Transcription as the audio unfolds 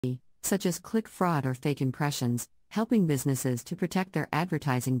such as click fraud or fake impressions, helping businesses to protect their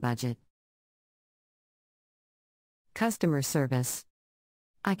advertising budget. Customer service.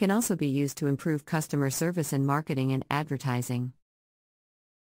 I can also be used to improve customer service in marketing and advertising.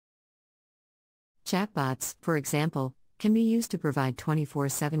 Chatbots, for example, can be used to provide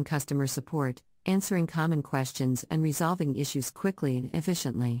 24/7 customer support, answering common questions and resolving issues quickly and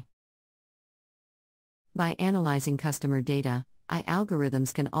efficiently. By analyzing customer data, AI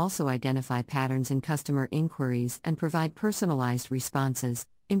algorithms can also identify patterns in customer inquiries and provide personalized responses,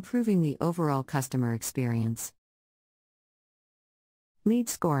 improving the overall customer experience. Lead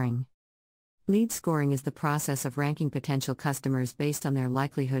scoring. Lead scoring is the process of ranking potential customers based on their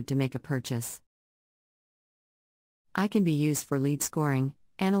likelihood to make a purchase. AI can be used for lead scoring,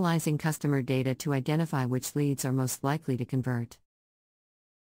 analyzing customer data to identify which leads are most likely to convert.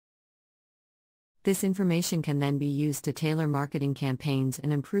 This information can then be used to tailor marketing campaigns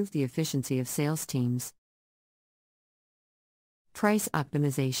and improve the efficiency of sales teams. Price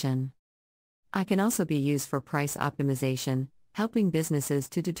optimization. AI can also be used for price optimization, helping businesses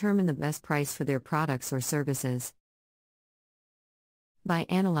to determine the best price for their products or services. By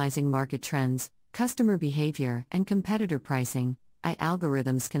analyzing market trends, customer behavior, and competitor pricing, AI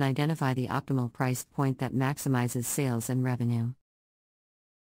algorithms can identify the optimal price point that maximizes sales and revenue.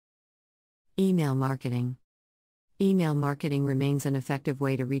 Email marketing. Email marketing remains an effective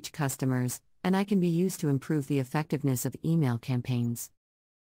way to reach customers, and AI can be used to improve the effectiveness of email campaigns.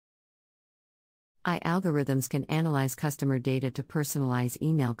 AI algorithms can analyze customer data to personalize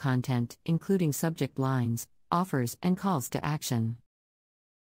email content, including subject lines, offers, and calls to action.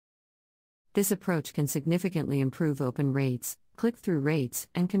 This approach can significantly improve open rates, click-through rates,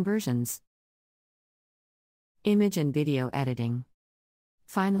 and conversions. Image and video editing.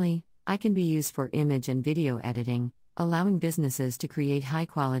 Finally, AI can be used for image and video editing, allowing businesses to create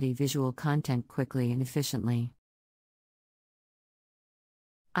high-quality visual content quickly and efficiently.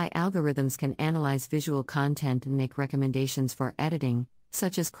 AI algorithms can analyze visual content and make recommendations for editing,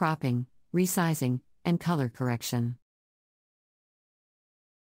 such as cropping, resizing, and color correction.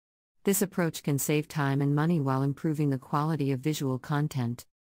 This approach can save time and money while improving the quality of visual content.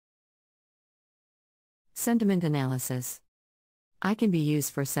 Sentiment analysis. AI can be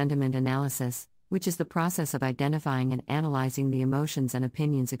used for sentiment analysis, which is the process of identifying and analyzing the emotions and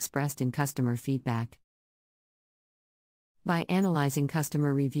opinions expressed in customer feedback. By analyzing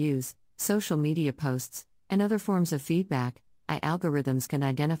customer reviews, social media posts, and other forms of feedback, AI algorithms can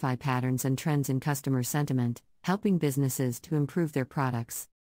identify patterns and trends in customer sentiment, helping businesses to improve their products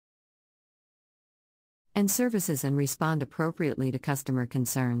and services and respond appropriately to customer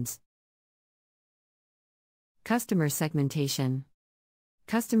concerns. Customer segmentation.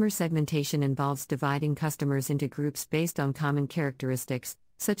 Customer segmentation involves dividing customers into groups based on common characteristics,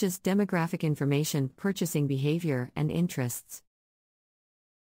 such as demographic information, purchasing behavior, and interests.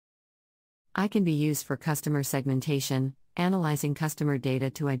 AI can be used for customer segmentation, analyzing customer data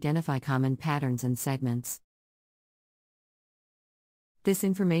to identify common patterns and segments. This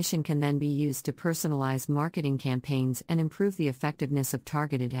information can then be used to personalize marketing campaigns and improve the effectiveness of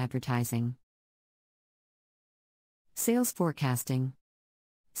targeted advertising. Sales forecasting.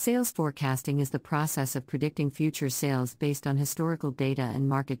 Sales forecasting is the process of predicting future sales based on historical data and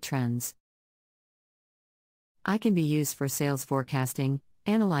market trends. AI can be used for sales forecasting,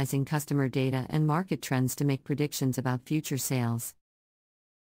 analyzing customer data and market trends to make predictions about future sales.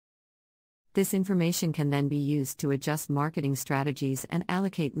 This information can then be used to adjust marketing strategies and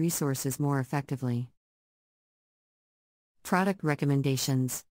allocate resources more effectively. Product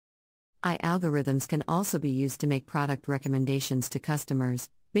recommendations. AI algorithms can also be used to make product recommendations to customers,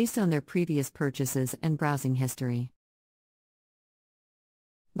 based on their previous purchases and browsing history.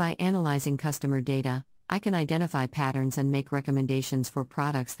 By analyzing customer data, AI can identify patterns and make recommendations for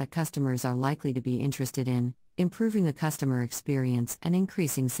products that customers are likely to be interested in, improving the customer experience and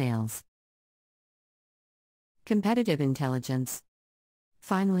increasing sales. Competitive intelligence.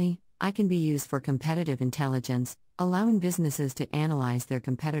 Finally, AI can be used for competitive intelligence, allowing businesses to analyze their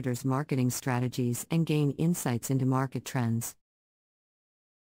competitors' marketing strategies and gain insights into market trends.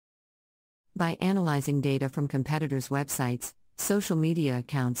 By analyzing data from competitors' websites, social media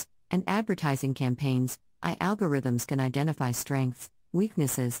accounts, and advertising campaigns, AI algorithms can identify strengths,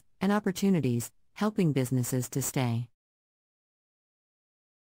 weaknesses, and opportunities, helping businesses to stay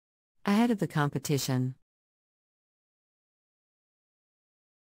ahead of the competition.